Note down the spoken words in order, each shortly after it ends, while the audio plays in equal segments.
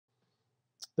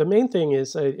The main thing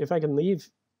is, if I can leave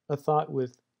a thought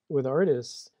with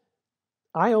artists,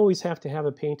 I always have to have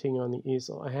a painting on the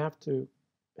easel. I have to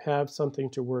have something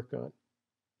to work on.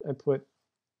 I put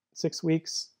 6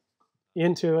 weeks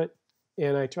into it,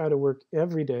 and I try to work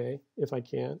every day if I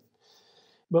can.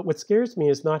 But what scares me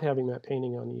is not having that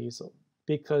painting on the easel,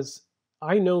 because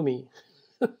I know me.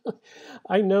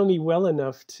 I know me well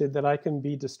enough that I can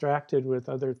be distracted with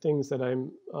other things that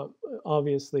I'm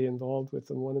obviously involved with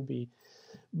and want to be.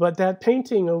 But that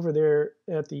painting over there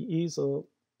at the easel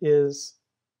is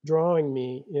drawing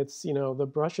me. It's,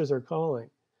 the brushes are calling,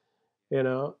 and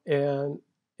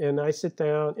I sit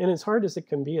down, and as hard as it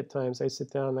can be at times, I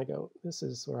sit down and I go, this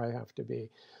is where I have to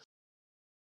be.